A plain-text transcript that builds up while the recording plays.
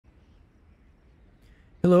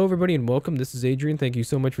Hello everybody and welcome. This is Adrian. Thank you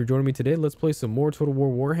so much for joining me today. Let's play some more Total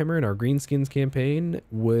War Warhammer in our Greenskins campaign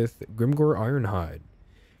with Grimgor Ironhide.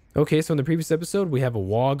 Okay, so in the previous episode, we have a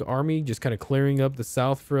WOG army just kind of clearing up the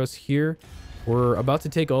south for us here. We're about to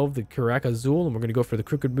take all of the Karak Azul and we're going to go for the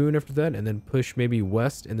Crooked Moon after that and then push maybe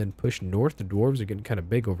west and then push north. The dwarves are getting kind of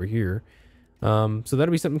big over here. So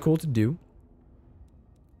that'll be something cool to do.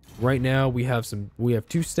 Right now we have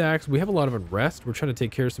two stacks. We have a lot of unrest. We're trying to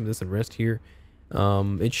take care of some of this unrest here.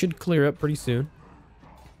 It should clear up pretty soon.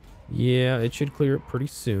 Yeah, it should clear up pretty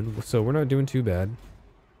soon. So we're not doing too bad.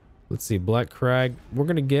 Let's see, Black Crag. We're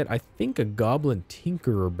going to get, I think, a Goblin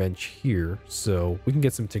Tinkerer bench here. So we can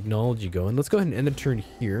get some technology going. Let's go ahead and end the turn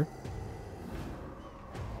here.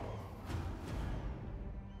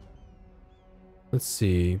 Let's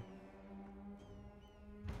see.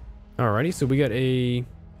 Alrighty, so we got a...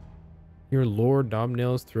 Your Lord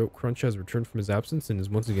Domnail's Throat Crunch has returned from his absence and is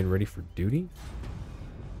once again ready for duty.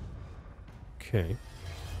 Okay.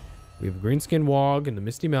 We have Greenskin Wog and the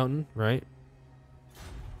Misty Mountain, right?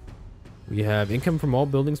 We have income from all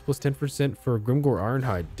buildings plus 10% for Grimgor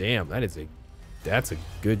Ironhide. Damn, that's a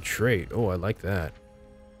good trait. Oh, I like that.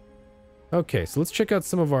 Okay, so let's check out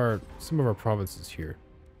some of our provinces here.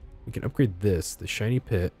 We can upgrade this, the Shiny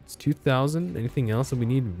Pit. It's 2,000. Anything else that we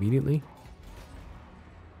need immediately?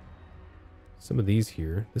 Some of these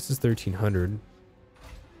here. This is 1,300.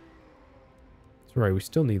 That's right, we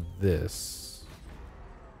still need this.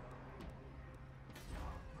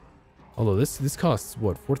 Although this costs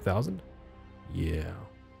what, 4,000? Yeah.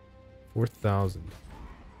 4,000.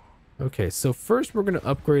 Okay, so first we're gonna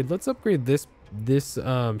upgrade. Let's upgrade this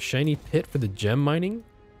shiny pit for the gem mining.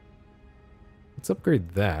 Let's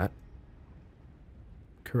upgrade that.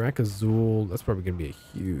 Karak Azul, that's probably gonna be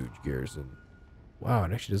a huge garrison. Wow,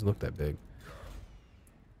 it actually doesn't look that big.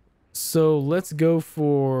 So let's go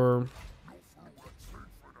for...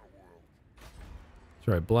 That's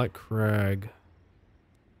right, Black Crag.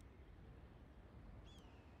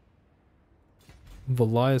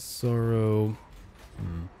 Valias Sorrow.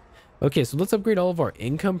 Okay, so let's upgrade all of our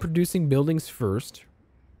income producing buildings first.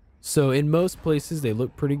 So in most places they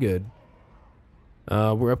look pretty good.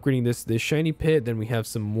 We're upgrading this shiny pit, then we have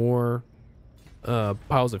some more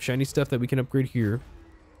piles of shiny stuff that we can upgrade here.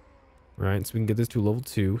 Right, so we can get this to level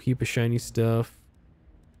 2. Heap of shiny stuff.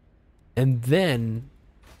 And then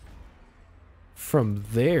from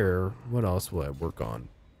there, what else will I work on?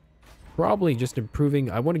 Probably just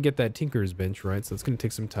improving. I want to get that Tinker's bench, right? So it's going to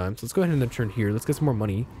take some time. So let's go ahead and then turn here. Let's get some more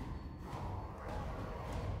money.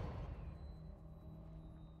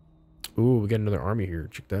 Ooh, we got another army here.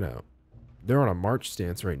 Check that out. They're on a march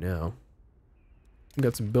stance right now. We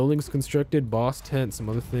got some buildings constructed, boss tent, some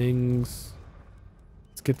other things.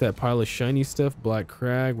 Let's get that pile of shiny stuff. Black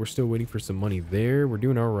Crag. We're still waiting for some money there. We're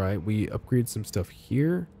doing all right. We upgrade some stuff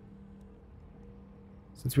here.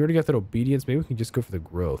 Since we already got that obedience, maybe we can just go for the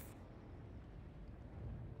growth.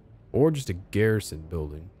 Or just a garrison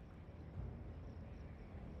building.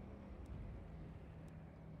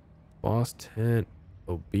 Boss tent.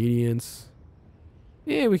 Obedience.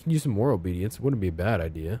 Yeah, we can use some more obedience. Wouldn't be a bad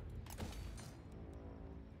idea.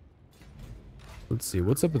 Let's see.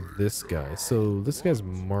 What's up with this guy? So this guy's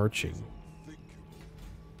marching.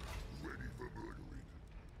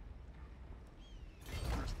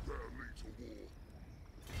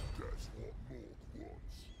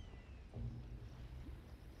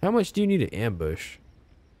 How much do you need to ambush?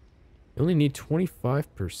 You only need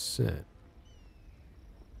 25%.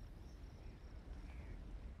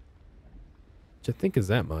 Which I think is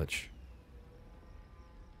that much.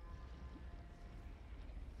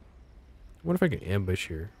 What if I can ambush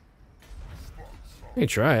here? I can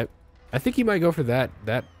try it. I think he might go for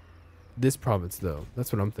this province though.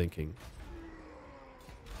 That's what I'm thinking.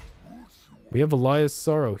 We have Elias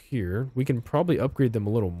Sorrow here. We can probably upgrade them a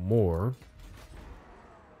little more.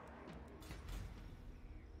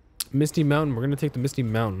 Misty Mountain. We're going to take the Misty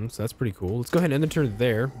Mountain, so that's pretty cool. Let's go ahead and end the turn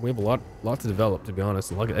there. We have a lot to develop, to be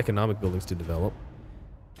honest. A lot of economic buildings to develop.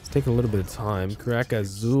 It's taking a little bit of time. Karak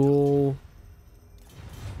Azul.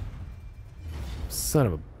 Son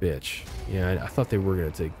of a bitch. Yeah, I thought they were going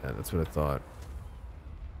to take that. That's what I thought.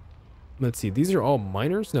 Let's see. These are all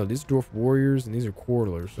miners? No, these are dwarf warriors, and these are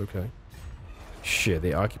quarterers. Okay. Shit,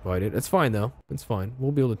 they occupied it. It's fine, though. It's fine.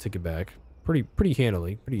 We'll be able to take it back. Pretty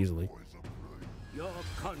handily. Pretty easily. Your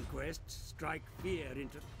conquests strike fear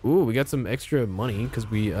into... Ooh, we got some extra money because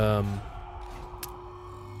we, let's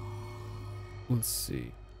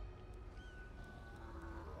see.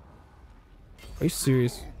 Are you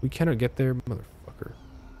serious? We cannot get there, motherfucker.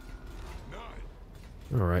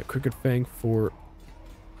 Alright, Crooked Fang for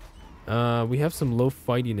We have some low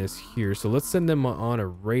fightiness here, so let's send them on a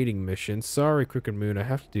raiding mission. Sorry, Crooked Moon, I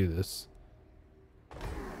have to do this.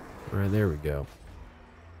 All right, there we go.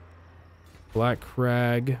 Black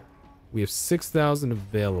Crag. We have 6,000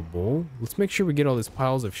 available. Let's make sure we get all these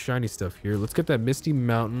piles of shiny stuff here. Let's get that Misty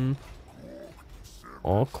Mountain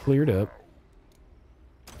all cleared up.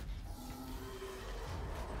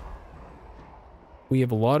 We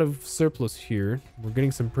have a lot of surplus here. We're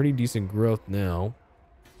getting some pretty decent growth now.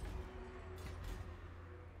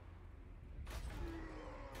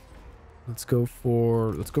 Let's go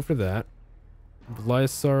for that.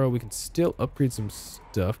 Lyasara, we can still upgrade some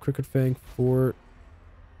stuff. Crooked Fang Fort.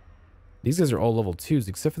 These guys are all level 2s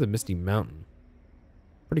except for the Misty Mountain.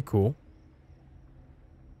 Pretty cool.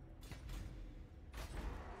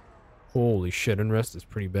 Holy shit, Unrest is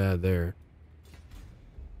pretty bad there.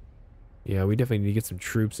 Yeah, we definitely need to get some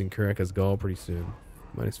troops in Caracas Gaul pretty soon.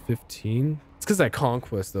 Minus 15. It's because that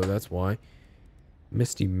conquest though, that's why.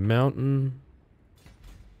 Misty Mountain.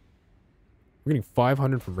 We're getting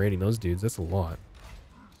 500 from raiding those dudes. That's a lot.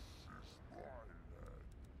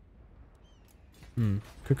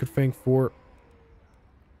 Crooked Fang Fort.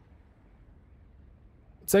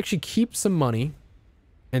 Let's actually keep some money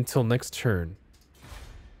until next turn.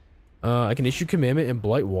 I can issue commandment and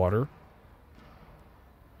blight water.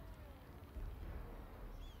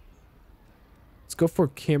 Let's go for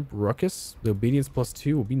Camp Ruckus. The obedience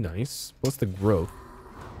 +2 will be nice. Plus the growth.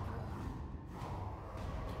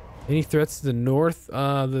 Any threats to the north?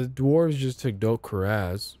 The dwarves just took Dok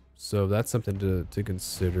Karaz, so that's something to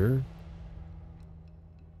consider.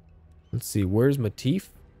 Let's see, where's Matif?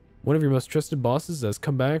 One of your most trusted bosses has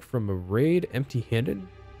come back from a raid empty-handed.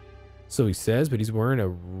 So he says, but he's wearing a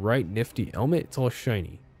right nifty helmet. It's all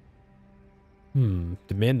shiny.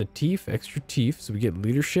 Demand the teeth, extra teeth, so we get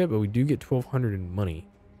leadership, but we do get 1,200 in money.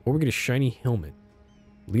 Or we get a shiny helmet.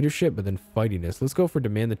 Leadership, but then fightiness. Let's go for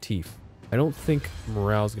demand the teeth. I don't think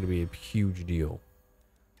morale is going to be a huge deal.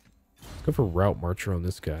 Let's go for route marcher on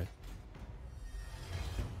this guy.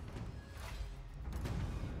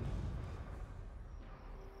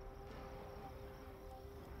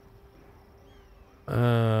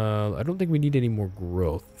 I don't think we need any more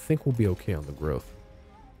growth. I think we'll be okay on the growth.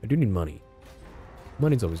 I do need money.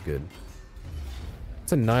 Money's always good.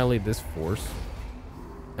 Let's annihilate this force.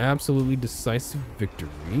 Absolutely decisive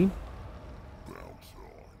victory.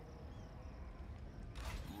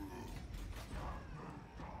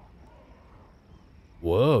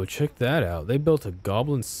 Whoa, check that out. They built a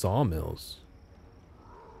goblin sawmills.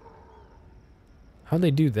 How'd they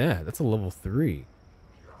do that? That's a level 3.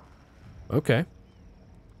 Okay.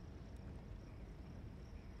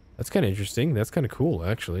 That's kind of interesting. That's kind of cool,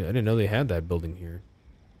 actually. I didn't know they had that building here.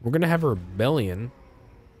 We're going to have a rebellion.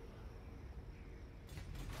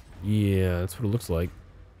 Yeah, that's what it looks like.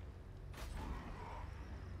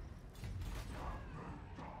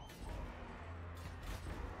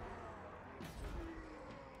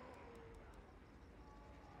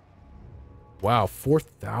 Wow,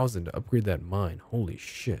 4,000 to upgrade that mine. Holy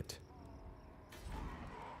shit.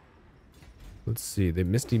 Let's see, the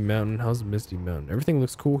Misty Mountain. How's the Misty Mountain? Everything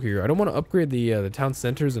looks cool here. I don't want to upgrade the town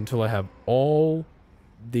centers until I have all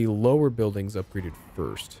the lower buildings upgraded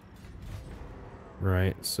first.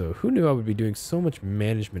 Right, so who knew I would be doing so much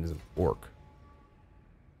management as an orc?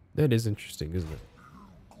 That is interesting, isn't it?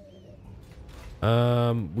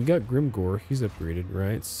 We got Grimgor. He's upgraded,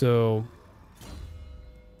 right? So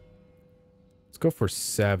let's go for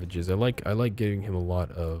savages. I like giving him a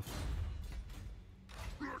lot of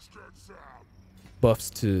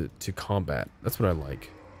buffs to combat. That's what I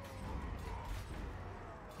like.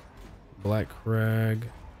 Black Crag.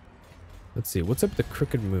 Let's see, what's up with the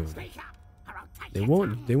Crooked Moon? They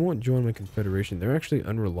won't join my confederation. They're actually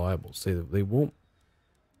unreliable. Say that they won't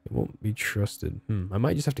be trusted. I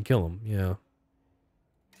might just have to kill them. Yeah.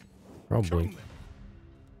 Probably.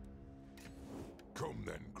 Come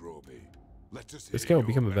then, Groby. Let us This guy will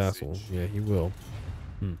become a vassal. Yeah, he will.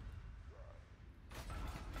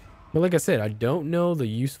 But like I said, I don't know the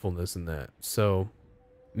usefulness in that. So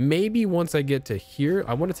maybe once I get to here,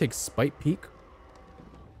 I want to take Spite Peak.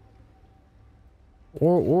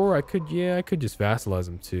 Or I could, yeah, I could just vassalize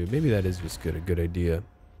him too. Maybe that is just a good idea.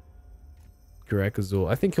 Karakazul.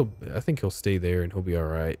 I think he'll stay there and he'll be all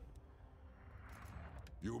right.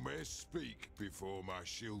 You may speak before my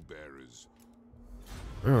shield bearers.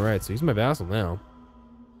 All right, so he's my vassal now.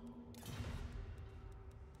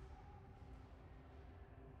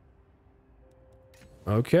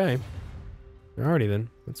 Okay. Alrighty then.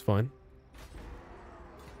 That's fine.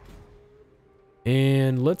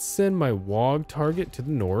 And let's send my WOG target to the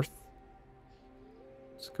north.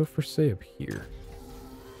 Let's go for, say, up here.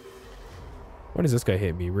 Why does this guy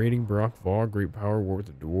hit me? Raiding Brock Vaugh, great power, war with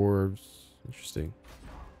the dwarves. Interesting.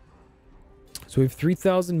 So we have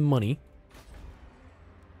 3,000 money.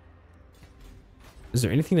 Is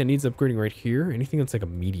there anything that needs upgrading right here? Anything that's like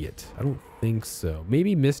immediate? I don't think so.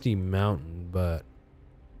 Maybe Misty Mountain, but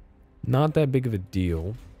not that big of a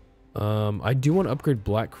deal. I do want to upgrade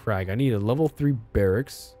Black Crag. I need a level 3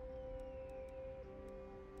 barracks.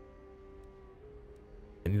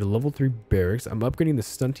 I need a level 3 barracks. I'm upgrading the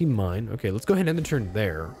Stunty Mine. Okay, let's go ahead and end the turn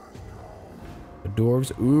there. The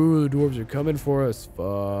dwarves. Ooh, the dwarves are coming for us.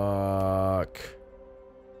 Fuck.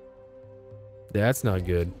 That's not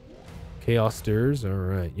good. Chaos stirs.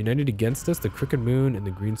 Alright. United against us, the Crooked Moon and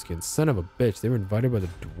the Greenskins. Son of a bitch. They were invited by the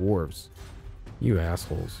dwarves. You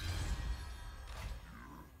assholes.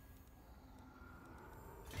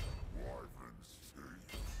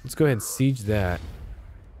 Let's go ahead and siege that.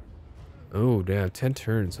 Oh, damn. 10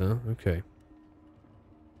 turns, huh? Okay.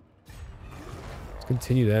 Let's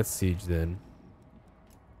continue that siege then.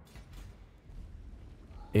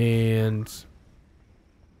 And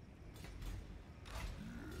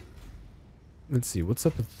let's see. What's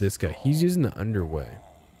up with this guy? He's using the underway.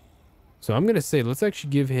 So I'm going to say, let's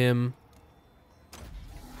actually give him...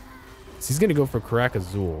 So he's going to go for Karak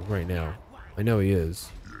Azul right now. I know he is.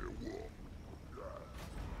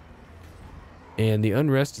 And the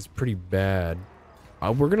unrest is pretty bad.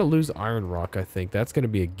 We're going to lose Iron Rock, I think. That's going to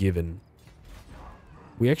be a given.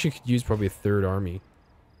 We actually could use probably a third army.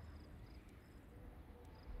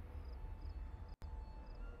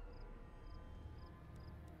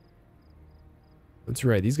 That's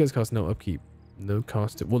right. These guys cost no upkeep. No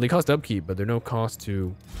cost to... Well, they cost upkeep, but they're no cost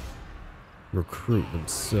to recruit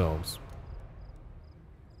themselves.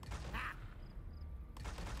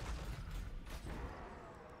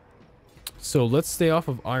 So let's stay off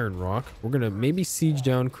of Iron Rock. We're going to maybe siege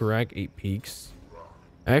down Karak 8 Peaks.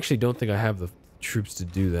 I actually don't think I have the troops to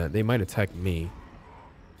do that. They might attack me.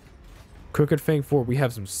 Crooked Fang Fort, we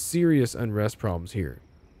have some serious unrest problems here.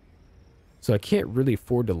 So I can't really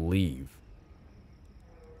afford to leave.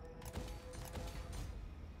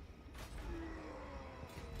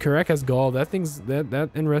 Karak has Gaul. That thing's that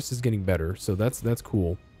unrest is getting better, so that's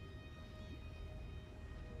cool.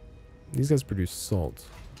 These guys produce salt.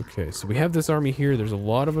 Okay, so we have this army here. There's a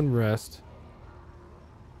lot of unrest.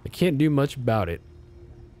 I can't do much about it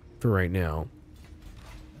for right now.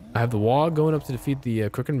 I have the wall going up to defeat the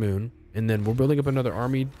Crooked Moon, and then we're building up another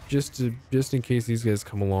army just in case these guys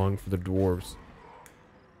come along for the dwarves.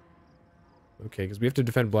 Okay, because we have to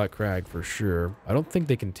defend Black Crag for sure. I don't think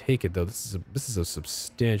they can take it though. This is a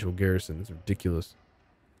substantial garrison. It's ridiculous.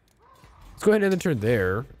 Let's go ahead and end the turn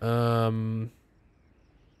there.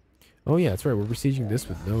 Oh yeah, that's right. We're besieging this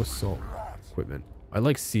with no assault equipment. I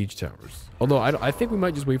like siege towers. Although I think we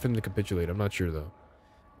might just wait for them to capitulate. I'm not sure though,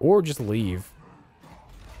 or just leave.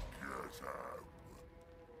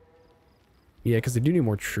 Yeah, because they do need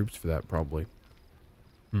more troops for that probably.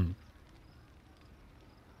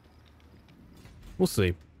 We'll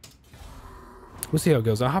see. We'll see how it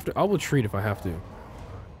goes. I'll retreat if I have to.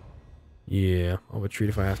 Yeah, I'll retreat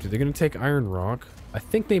if I have to. They're gonna take Iron Rock. I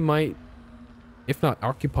think they might, if not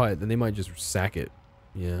occupy it, then they might just sack it.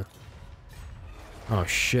 Yeah. Oh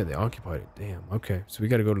shit, they occupied it. Damn. Okay, so we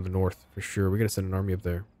gotta go to the north for sure. We gotta send an army up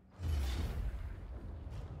there.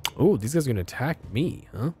 Oh, these guys are gonna attack me,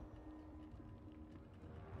 huh?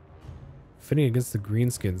 Fighting against the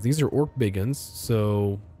Greenskins. These are Orc Biggins,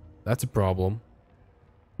 so that's a problem.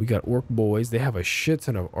 We got Orc Boys. They have a shit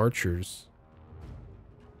ton of archers.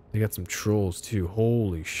 They got some trolls too.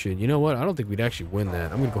 Holy shit. You know what? I don't think we'd actually win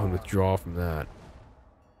that. I'm gonna go ahead and withdraw from that.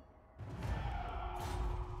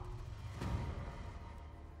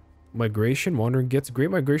 Migration. Wandering gets great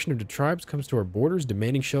migration of the tribes comes to our borders,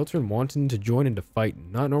 demanding shelter and wanting to join into fight.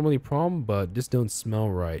 Not normally a problem, but just don't smell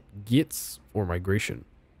right. Gets or migration.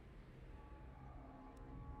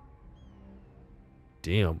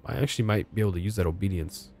 Damn, I actually might be able to use that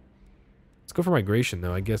obedience. Let's go for migration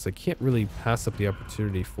though. I guess I can't really pass up the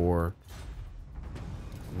opportunity for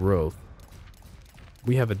growth.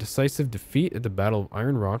 We have a decisive defeat at the Battle of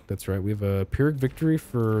Iron Rock. That's right. We have a Pyrrhic victory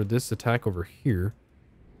for this attack over here.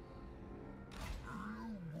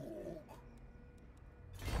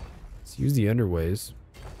 Let's use the underways.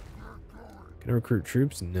 Can I recruit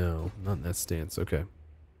troops? No, not in that stance. Okay.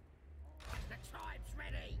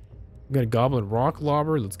 We got a Goblin Rock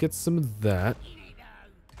Lobber. Let's get some of that.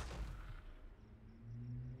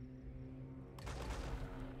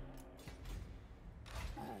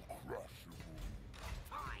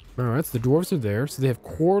 Alright, so the dwarves are there. So they have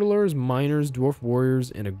Quarterers, Miners, Dwarf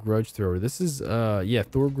Warriors, and a Grudge Thrower. This is, yeah,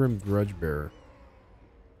 Thorgrim Grudge Bearer.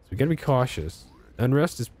 So we gotta be cautious.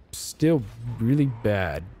 Unrest is still really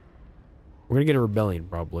bad. We're gonna get a rebellion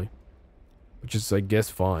probably, which is, I guess,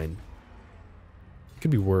 fine.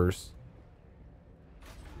 Could be worse.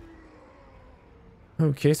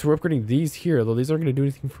 Okay, so we're upgrading these here, although these aren't gonna do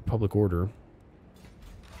anything for public order.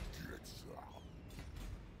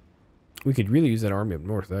 We could really use that army up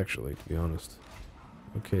north, actually, to be honest.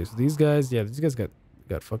 Okay, so these guys, yeah, these guys got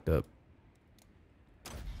fucked up.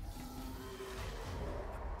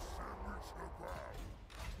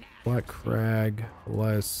 Black Crag,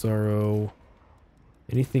 Elias Sorrow.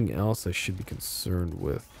 Anything else I should be concerned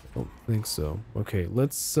with? I don't think so. Okay,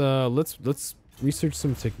 let's research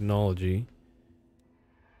some technology.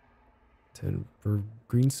 10 for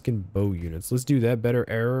greenskin bow units. Let's do that. Better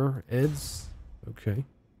error eds. Okay.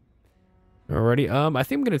 Alrighty, I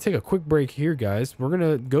think I'm gonna take a quick break here, guys. We're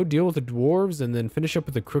gonna go deal with the dwarves and then finish up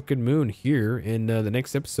with the crooked moon here in the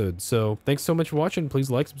next episode. So thanks so much for watching.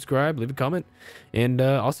 Please like, subscribe, leave a comment, and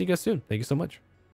I'll see you guys soon. Thank you so much.